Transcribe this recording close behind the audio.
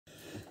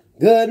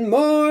Good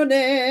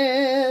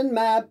morning,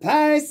 my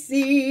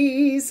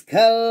Pisces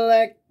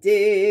collective.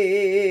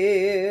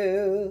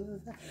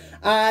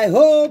 I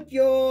hope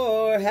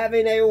you're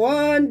having a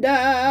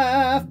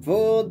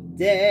wonderful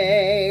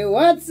day.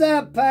 What's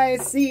up,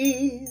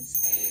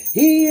 Pisces?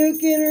 You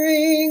can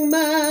ring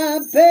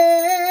my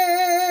bell.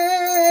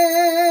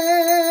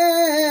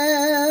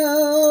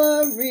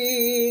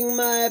 Ring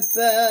my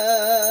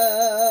bell.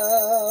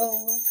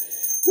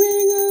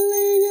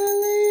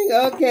 Ring-a-ling-a-ling.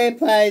 Okay,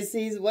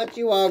 Pisces, what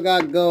you all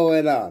got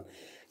going on?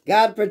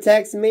 God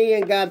protects me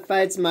and God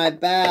fights my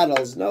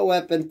battles. No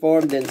weapon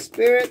formed in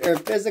spirit or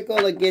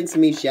physical against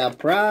me shall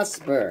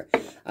prosper.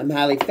 I'm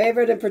highly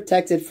favored and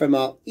protected from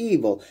all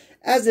evil,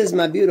 as is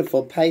my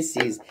beautiful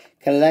Pisces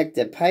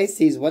collective.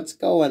 Pisces, what's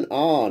going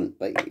on?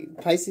 But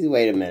Pisces,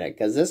 wait a minute,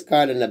 because this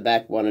card in the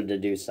back wanted to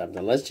do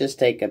something. Let's just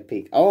take a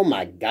peek. Oh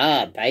my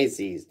God,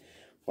 Pisces.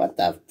 What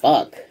the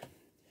fuck?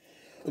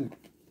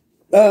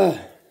 Ugh.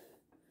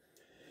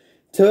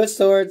 Two of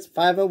Swords,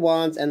 Five of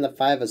Wands, and the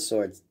Five of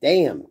Swords.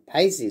 Damn,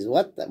 Pisces,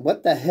 what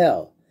the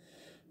hell?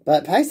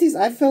 But Pisces,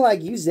 I feel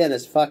like you zen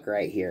as fuck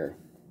right here.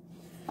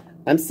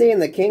 I'm seeing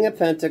the King of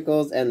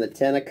Pentacles and the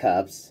Ten of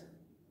Cups.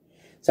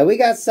 So we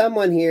got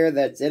someone here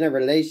that's in a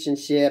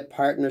relationship,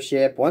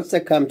 partnership, wants to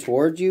come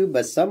towards you,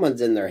 but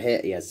someone's in their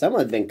head. Yeah,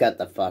 someone's been cut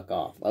the fuck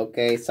off,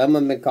 okay?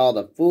 Someone been called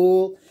a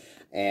fool,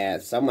 and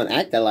someone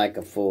acted like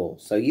a fool.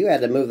 So you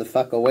had to move the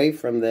fuck away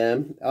from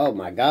them. Oh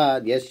my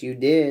God, yes you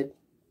did.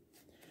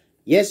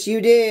 Yes, you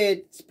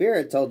did.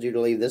 Spirit told you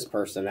to leave this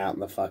person out in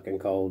the fucking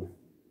cold.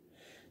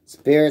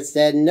 Spirit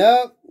said,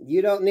 nope,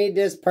 you don't need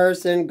this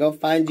person. Go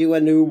find you a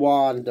new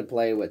wand to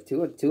play with.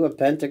 Two of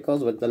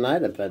Pentacles with the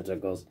Knight of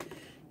Pentacles.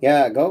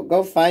 Yeah,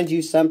 go find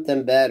you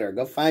something better.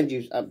 Go find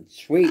you a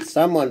sweet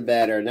someone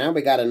better. Now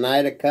we got a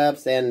Knight of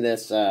Cups and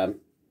this Knight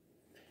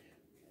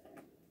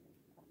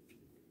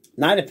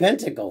of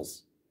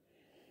Pentacles.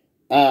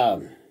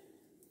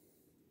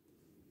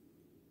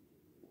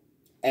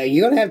 Are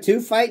you going to have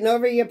two fighting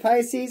over you,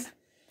 Pisces?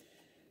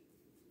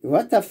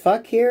 What the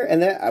fuck here?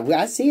 And then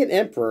I see an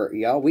Emperor,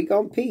 y'all. We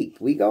gonna peek.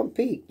 We gonna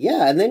peek.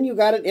 Yeah, and then you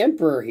got an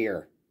Emperor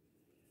here.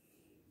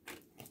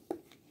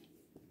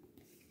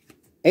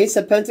 Ace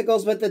of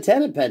Pentacles with the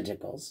Ten of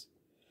Pentacles.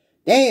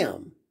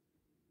 Damn.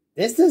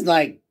 This is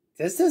like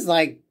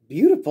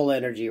beautiful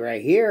energy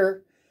right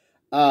here.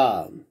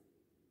 Okay,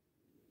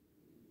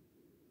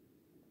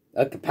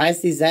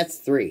 Pisces, that's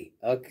 3.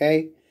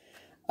 Okay.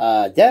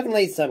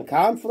 Definitely some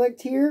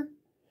conflict here.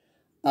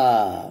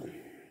 You've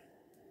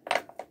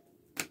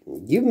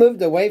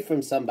moved away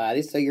from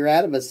somebody, so you're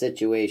out of a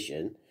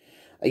situation.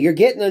 You're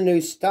getting a new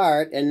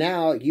start, and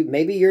now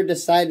maybe you're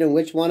deciding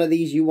which one of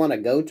these you want to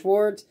go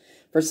towards.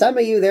 For some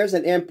of you, there's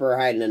an Emperor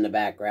hiding in the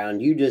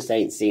background. You just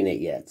ain't seen it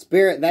yet.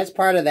 Spirit, that's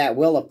part of that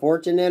Wheel of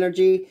Fortune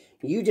energy.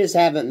 You just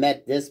haven't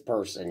met this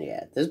person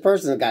yet. This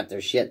person's got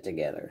their shit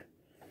together.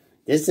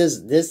 This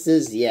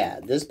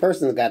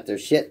person's got their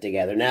shit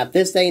together. Now, if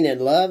this ain't in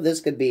love, this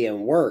could be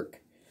in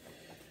work.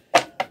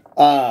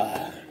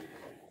 I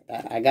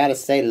gotta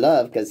say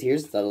love, because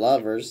here's the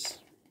Lovers.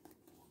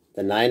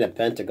 The Nine of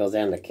Pentacles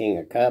and the King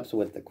of Cups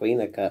with the Queen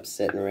of Cups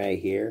sitting right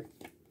here.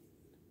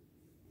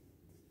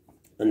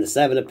 And the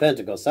Seven of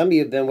Pentacles. Some of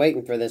you have been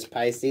waiting for this,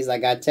 Pisces. I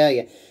gotta tell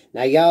you.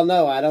 Now, y'all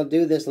know I don't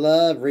do this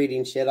love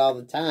reading shit all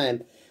the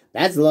time.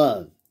 That's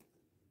love.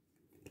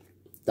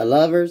 The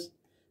Lovers.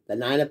 The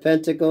Nine of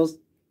Pentacles,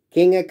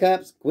 King of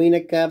Cups, Queen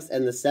of Cups,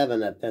 and the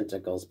Seven of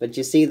Pentacles. But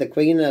you see the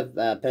Queen of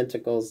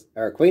Pentacles,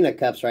 or Queen of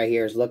Cups right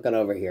here is looking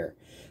over here.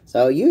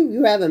 So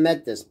you haven't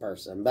met this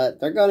person,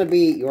 but they're going to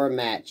be your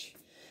match.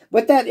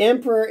 With that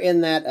Emperor in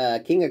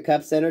that King of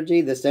Cups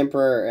energy, this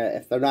Emperor,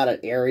 if they're not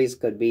an Aries,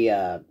 could be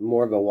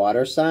more of a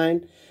water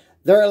sign.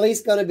 They're at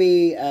least going to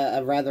be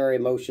a rather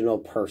emotional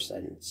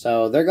person.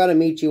 So they're going to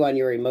meet you on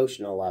your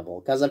emotional level.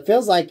 Because it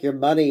feels like your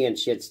money and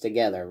shit's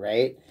together,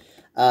 right?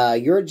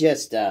 You're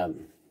just,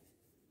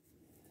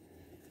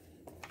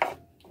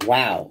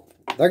 wow.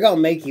 They're gonna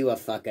make you a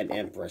fucking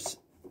Empress.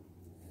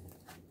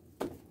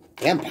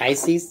 Damn,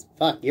 Pisces.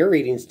 Fuck, your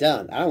reading's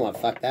done. I don't want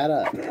to fuck that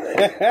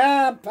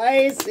up.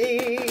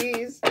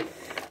 Pisces.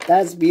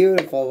 That's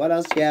beautiful. What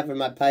else do you have for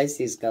my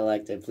Pisces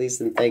collective?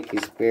 Please and thank you,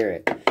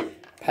 Spirit.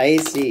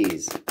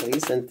 Pisces.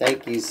 Please and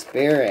thank you,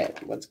 Spirit.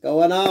 What's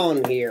going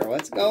on here?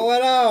 What's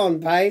going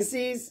on,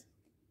 Pisces?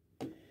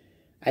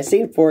 I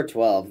seen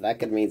 412. That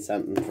could mean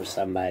something for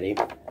somebody.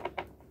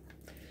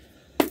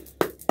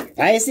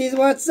 Pisces,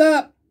 what's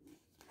up?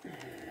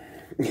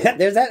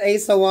 There's that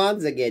Ace of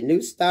Wands again. New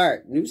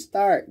start. New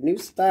start. New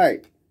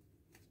start.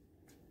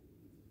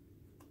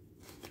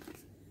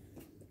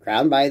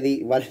 Crowned by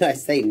the... What did I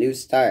say? New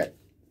start.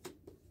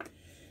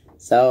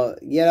 So,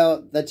 you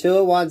know, the Two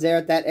of Wands there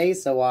at that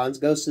Ace of Wands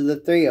goes to the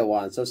Three of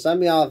Wands. So some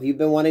of y'all, if you've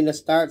been wanting to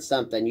start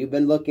something, you've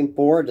been looking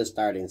forward to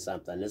starting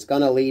something, it's going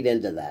to lead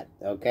into that,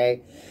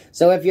 okay?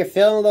 So if you're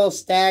feeling a little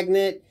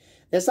stagnant,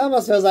 this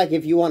almost feels like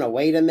if you want to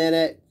wait a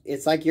minute,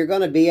 it's like you're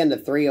going to be in the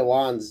Three of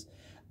Wands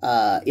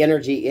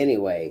energy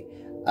anyway,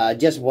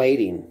 just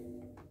waiting.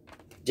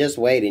 Just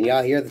waiting.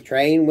 Y'all hear the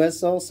train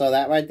whistle? So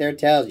that right there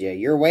tells you.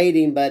 You're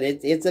waiting, but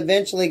it's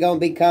eventually going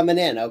to be coming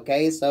in,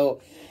 okay?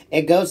 So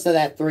it goes to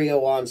that Three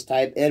of Wands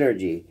type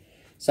energy.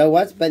 So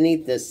what's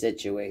beneath this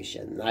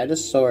situation? Knight of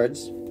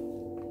Swords.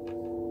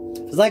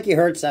 It's like you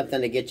heard something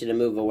to get you to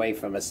move away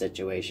from a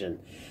situation.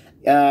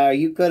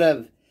 You could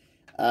have,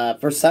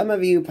 for some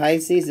of you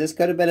Pisces, this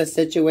could have been a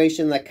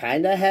situation that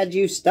kind of had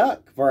you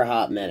stuck for a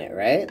hot minute,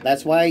 right?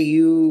 That's why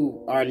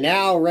you are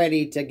now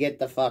ready to get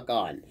the fuck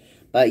on.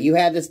 But you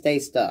had to stay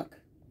stuck.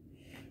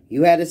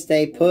 You had to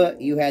stay put.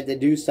 You had to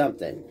do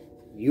something.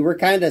 You were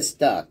kind of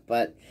stuck,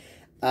 but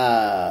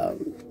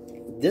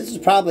this is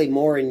probably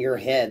more in your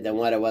head than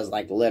what it was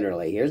like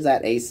literally. Here's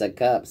that Ace of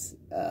Cups.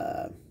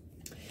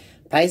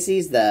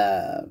 Pisces,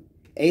 the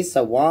Ace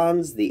of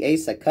Wands, the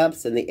Ace of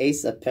Cups, and the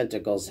Ace of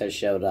Pentacles has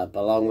showed up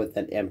along with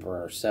an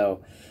Emperor.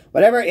 So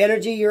whatever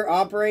energy you're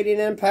operating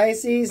in,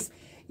 Pisces,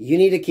 you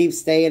need to keep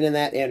staying in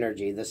that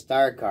energy. The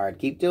Star card.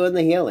 Keep doing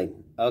the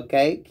healing.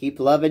 Okay? Keep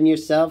loving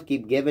yourself.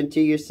 Keep giving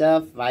to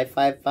yourself.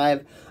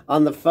 555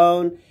 on the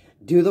phone.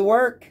 Do the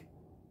work.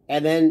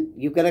 And then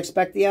you can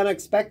expect the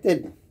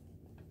unexpected.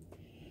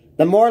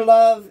 The more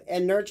love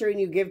and nurturing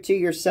you give to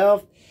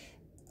yourself,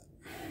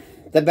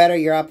 the better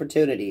your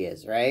opportunity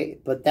is,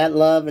 right? Put that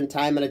love and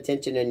time and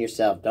attention in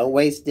yourself. Don't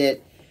waste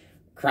it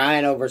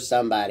crying over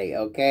somebody,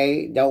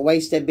 okay? Don't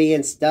waste it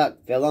being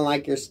stuck, feeling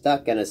like you're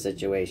stuck in a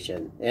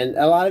situation. And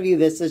a lot of you,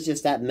 this is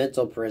just that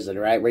mental prison,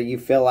 right? Where you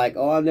feel like,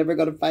 oh, I'm never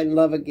going to find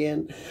love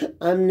again.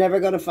 I'm never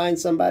going to find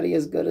somebody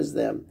as good as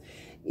them.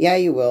 Yeah,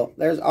 you will.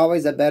 There's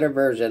always a better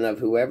version of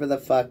whoever the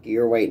fuck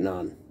you're waiting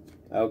on,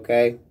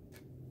 okay?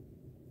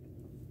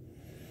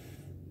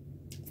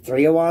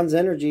 Three of Wands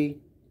energy.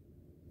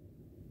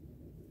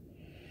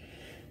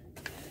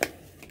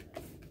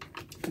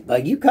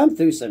 But you come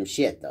through some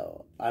shit,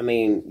 though. I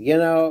mean, you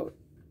know,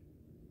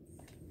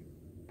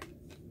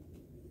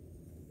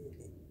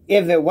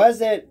 if it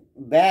wasn't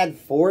bad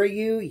for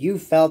you, you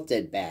felt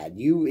it bad.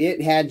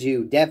 It had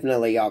you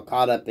definitely all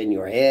caught up in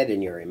your head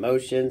and your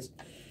emotions.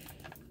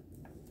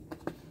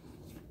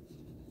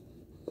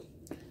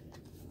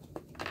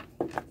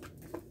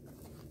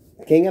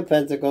 King of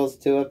Pentacles,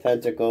 Two of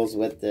Pentacles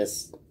with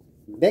this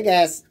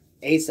big-ass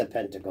Ace of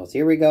Pentacles.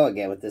 Here we go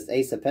again with this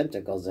Ace of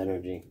Pentacles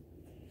energy.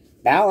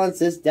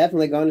 Balance is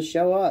definitely going to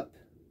show up.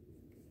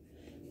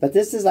 But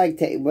this is like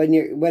when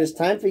it's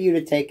time for you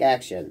to take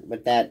action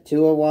with that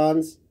Two of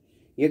Wands,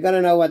 you're going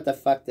to know what the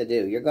fuck to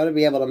do. You're going to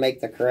be able to make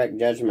the correct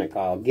judgment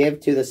call. Give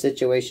to the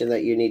situation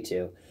that you need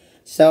to.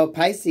 So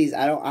Pisces,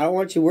 I don't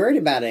want you worried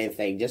about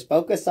anything. Just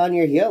focus on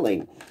your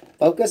healing.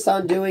 Focus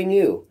on doing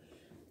you.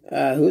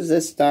 Who's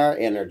this star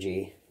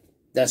energy?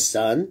 The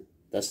sun.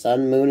 The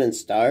sun, moon, and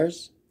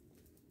stars.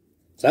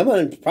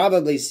 Someone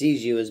probably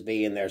sees you as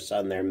being their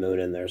sun, their moon,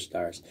 and their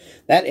stars.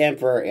 That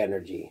Emperor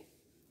energy.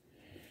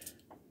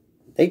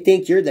 They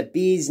think you're the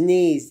bee's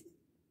knees,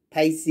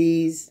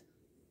 Pisces.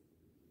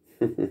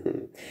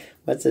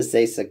 What's this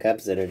Ace of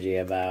Cups energy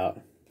about?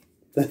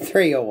 The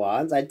Three of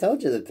Wands. I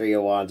told you the Three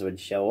of Wands would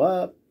show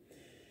up.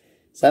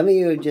 Some of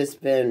you have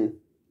just been...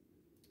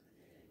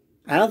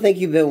 I don't think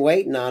you've been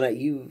waiting on it.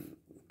 You've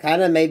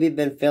kind of maybe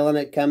been feeling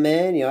it come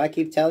in. You know, I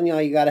keep telling you,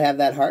 you got to have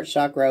that heart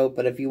chakra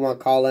open if you want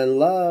to call in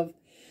love.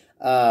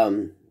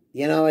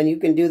 You know, and you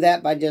can do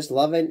that by just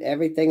loving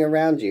everything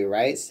around you,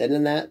 right?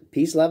 Sending that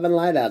peace, love, and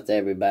light out to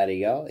everybody,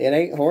 y'all. It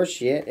ain't horse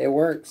shit. It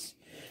works.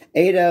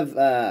 Eight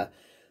of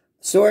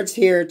Swords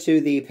here to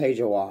the Page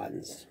of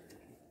Wands.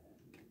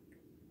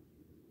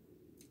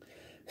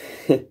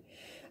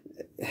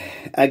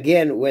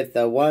 Again, with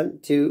the 1,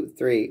 2,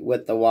 3,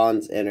 with the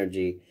Wands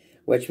energy.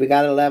 Which we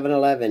got 11,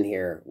 11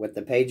 here. With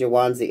the Page of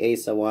Wands, the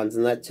Ace of Wands,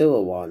 and that Two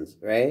of Wands,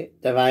 right?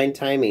 Divine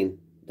timing.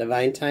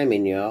 Divine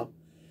timing, y'all.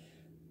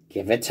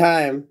 Give it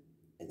time,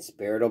 and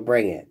Spirit will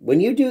bring it. When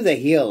you do the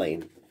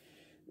healing,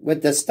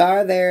 with the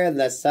star there and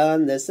the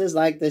sun, this is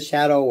like the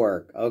shadow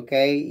work,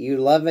 okay? You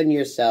loving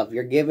yourself.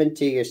 You're giving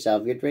to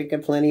yourself. You're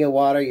drinking plenty of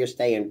water. You're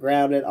staying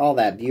grounded. All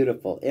that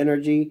beautiful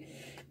energy.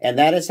 And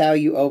that is how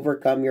you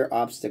overcome your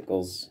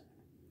obstacles.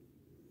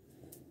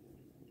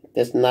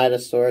 This Knight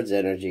of Swords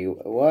energy.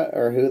 What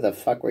or who the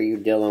fuck were you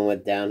dealing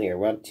with down here?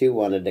 Well, two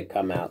wanted to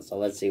come out, so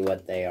let's see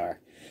what they are.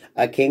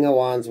 A King of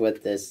Wands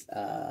with this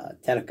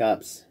Ten of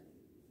Cups.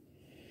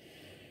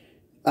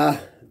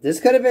 This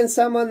could have been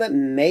someone that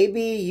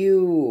maybe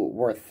you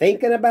were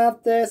thinking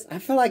about this. I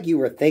feel like you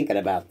were thinking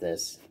about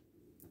this.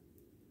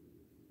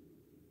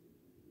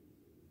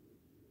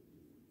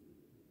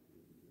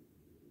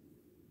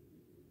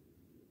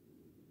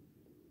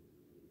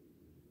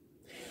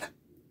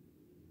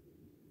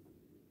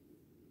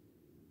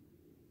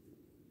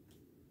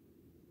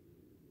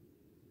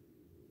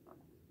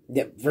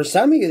 Yeah, for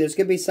some of you, there's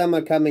going to be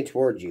someone coming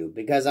towards you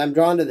because I'm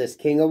drawn to this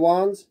King of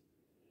Wands.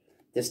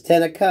 This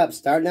Ten of Cups,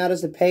 starting out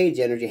as a page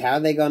energy, how are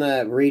they going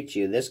to reach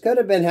you? This could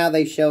have been how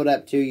they showed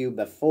up to you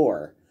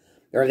before.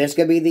 Or this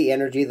could be the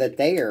energy that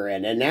they are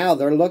in. And now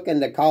they're looking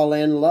to call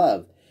in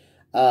love.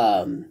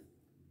 Damn,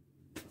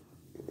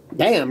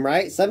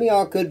 right? Some of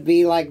y'all could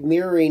be like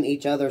mirroring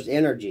each other's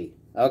energy.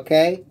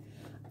 Okay?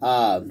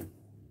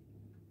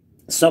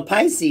 So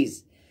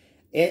Pisces,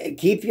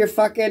 keep your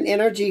fucking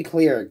energy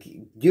clear.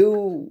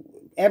 Do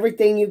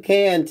everything you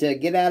can to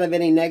get out of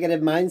any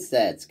negative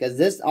mindsets.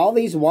 Because all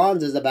these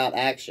wands is about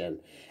action.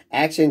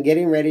 Action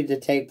getting ready to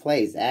take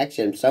place.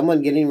 Action.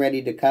 Someone getting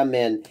ready to come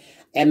in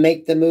and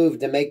make the move,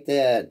 to make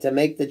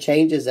the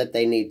changes that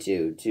they need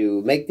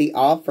to make the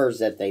offers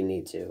that they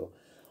need to.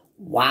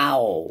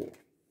 Wow.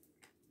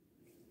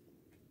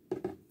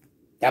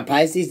 Now,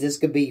 Pisces, this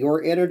could be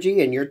your energy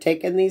and you're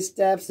taking these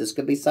steps. This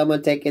could be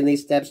someone taking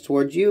these steps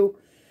towards you.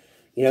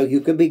 You know,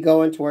 you could be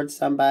going towards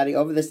somebody.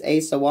 Over this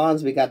Ace of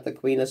Wands, we got the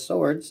Queen of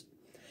Swords.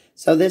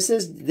 So this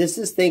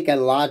is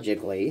thinking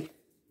logically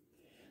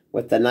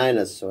with the Nine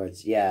of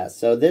Swords. Yeah,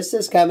 so this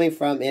is coming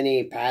from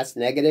any past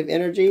negative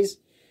energies.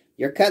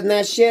 You're cutting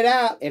that shit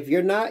out. If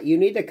you're not, you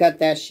need to cut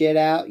that shit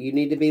out. You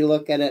need to be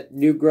looking at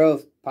new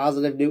growth,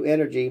 positive new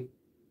energy.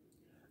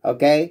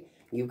 Okay?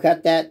 You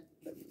cut that.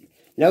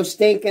 No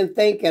stinking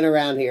thinking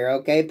around here,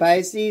 okay,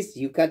 Pisces?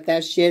 You cut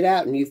that shit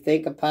out and you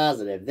think of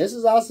positive. This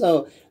is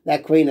also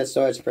that Queen of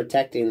Swords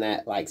protecting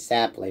that, like,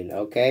 sapling,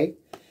 okay?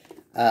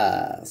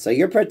 So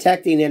you're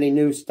protecting any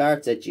new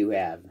starts that you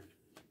have.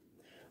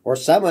 Or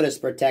someone is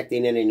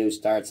protecting any new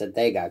starts that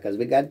they got. Because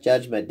we got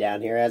Judgment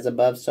down here, as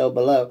above, so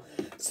below.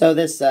 So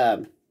this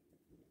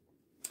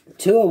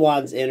Two of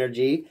Wands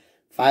energy,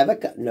 Five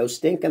of Cups, no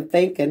stinking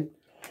thinking.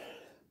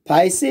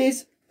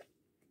 Pisces,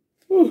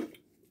 whew.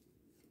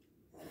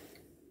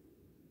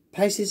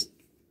 Pisces,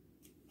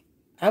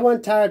 I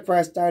wasn't tired before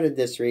I started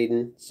this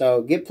reading,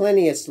 so get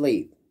plenty of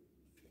sleep.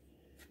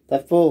 The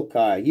Fool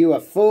card. You a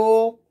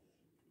fool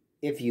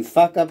if you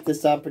fuck up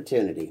this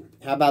opportunity.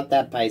 How about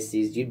that,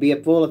 Pisces? You'd be a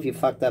fool if you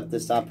fucked up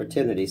this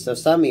opportunity. So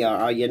some of you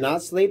are you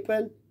not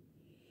sleeping?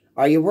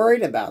 Are you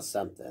worried about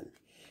something?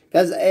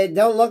 Because it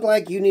don't look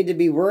like you need to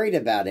be worried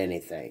about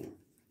anything.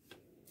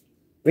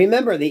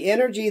 Remember, the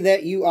energy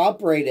that you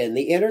operate in,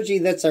 the energy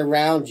that's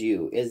around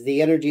you, is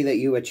the energy that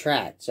you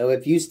attract. So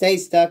if you stay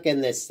stuck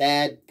in this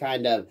sad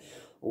kind of,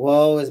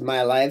 woe is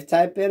my life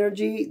type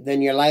energy,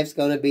 then your life's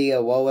going to be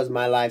a woe is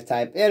my life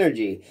type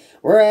energy.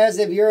 Whereas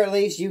if you're at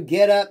least, you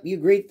get up, you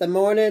greet the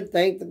morning,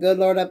 thank the good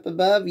Lord up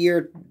above,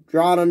 you're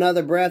drawing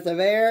another breath of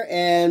air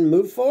and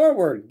move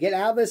forward. Get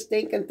out of this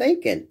stinking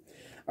thinking.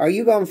 Are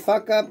you going to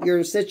fuck up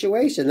your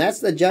situation? That's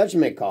the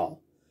judgment call.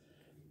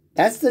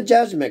 That's the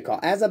judgment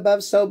call. As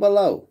above, so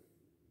below.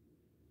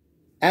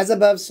 As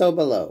above, so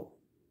below.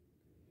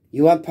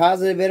 You want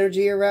positive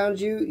energy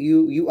around you?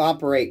 You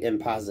operate in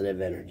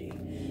positive energy.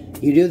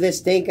 You do this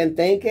stinking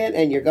thinking,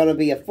 and you're going to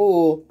be a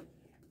fool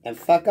and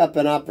fuck up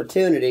an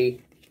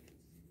opportunity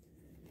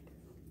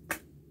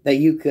that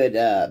you could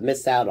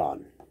miss out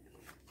on.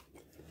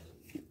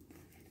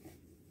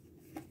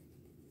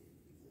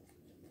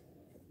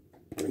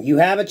 You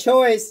have a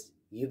choice.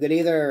 You could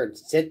either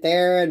sit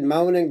there and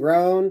moan and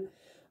groan,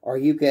 or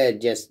you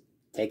could just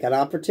take an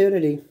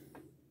opportunity.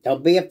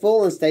 Don't be a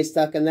fool and stay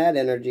stuck in that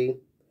energy.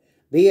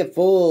 Be a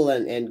fool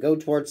and go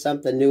towards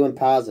something new and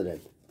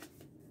positive.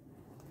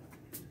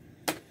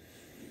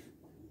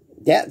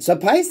 Yeah, so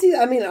Pisces,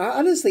 I mean,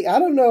 honestly, I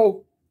don't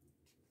know.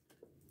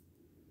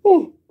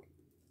 Ooh.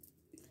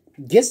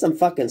 Get some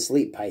fucking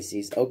sleep,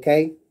 Pisces,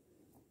 okay?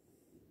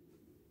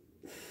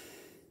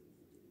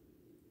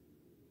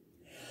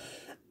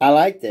 I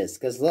like this,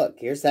 because look,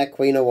 here's that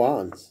Queen of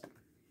Wands.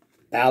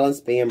 Balance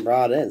being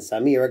brought in.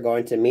 Some of you are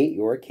going to meet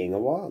your King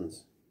of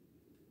Wands.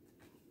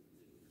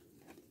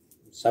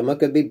 Someone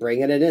could be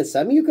bringing it in.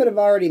 Some of you could have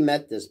already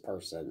met this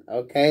person,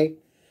 okay?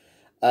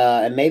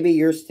 And maybe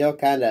you're still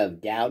kind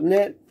of doubting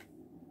it.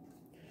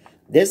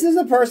 This is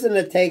a person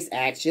that takes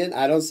action.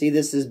 I don't see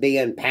this as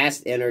being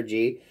past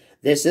energy.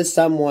 This is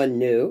someone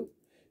new.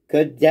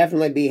 Could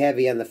definitely be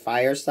heavy on the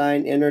fire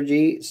sign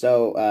energy.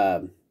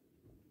 So,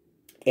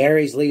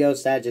 Aries, Leo,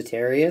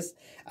 Sagittarius.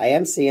 I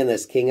am seeing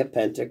this King of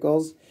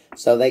Pentacles.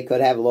 So they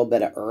could have a little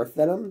bit of earth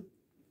in them.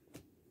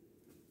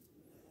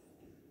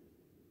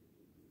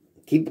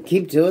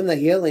 Keep doing the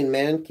healing,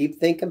 man. Keep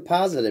thinking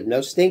positive.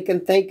 No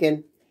stinking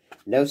thinking.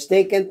 No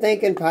stinking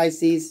thinking,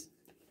 Pisces.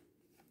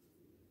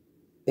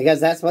 Because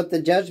that's what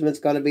the judgment's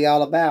going to be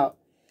all about.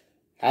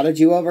 How did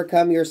you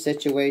overcome your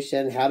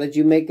situation? How did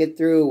you make it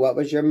through? What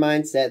was your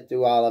mindset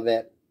through all of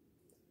it?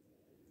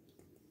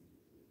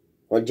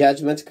 When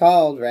judgment's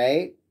called,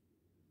 right?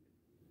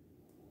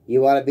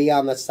 You want to be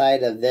on the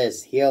side of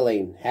this,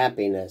 healing,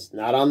 happiness.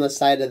 Not on the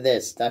side of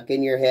this, stuck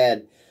in your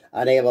head,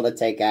 unable to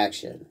take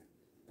action.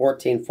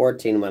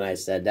 14-14 when I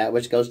said that,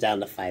 which goes down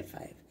to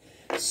 5-5.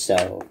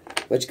 So,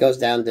 which goes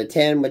down to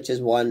 10, which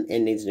is 1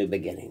 endings, new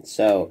beginning.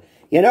 So,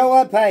 you know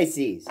what,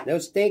 Pisces? No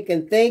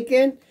stinking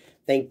thinking.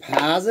 Think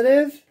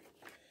positive.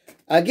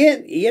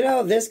 Again, you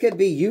know, this could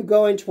be you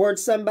going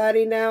towards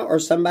somebody now or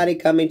somebody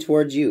coming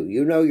towards you.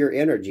 You know your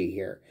energy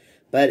here.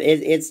 But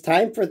it's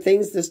time for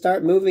things to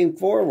start moving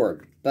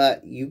forward.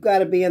 But you got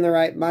to be in the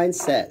right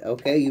mindset,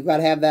 okay? You got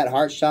to have that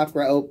heart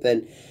chakra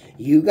open.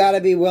 You got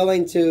to be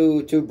willing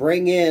to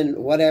bring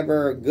in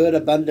whatever good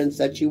abundance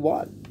that you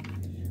want.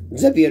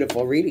 It's a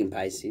beautiful reading,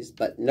 Pisces,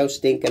 but no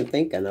stinking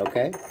thinking,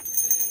 okay?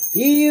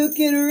 You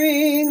can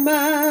ring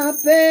my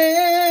bell,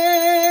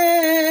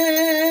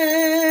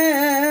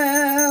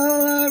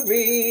 or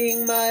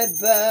ring my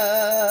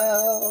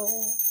bell.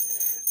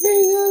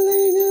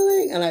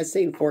 Ring-a-ling-a-ling. And I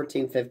sing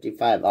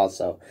 1455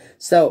 also.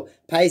 So,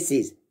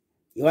 Pisces,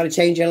 you want to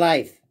change your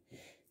life.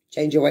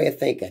 Change your way of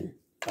thinking.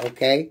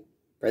 Okay?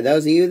 For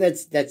those of you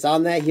that's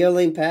on that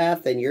healing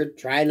path and you're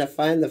trying to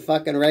find the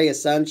fucking ray of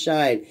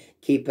sunshine,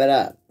 keep it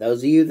up. Those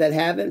of you that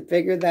haven't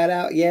figured that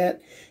out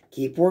yet,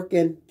 keep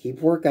working. Keep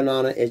working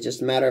on it. It's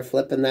just a matter of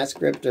flipping that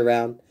script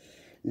around.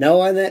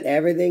 Knowing that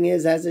everything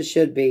is as it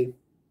should be.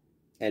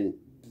 And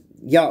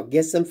y'all,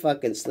 get some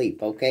fucking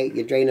sleep, okay?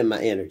 You're draining my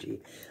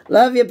energy.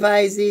 Love you,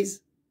 Pisces.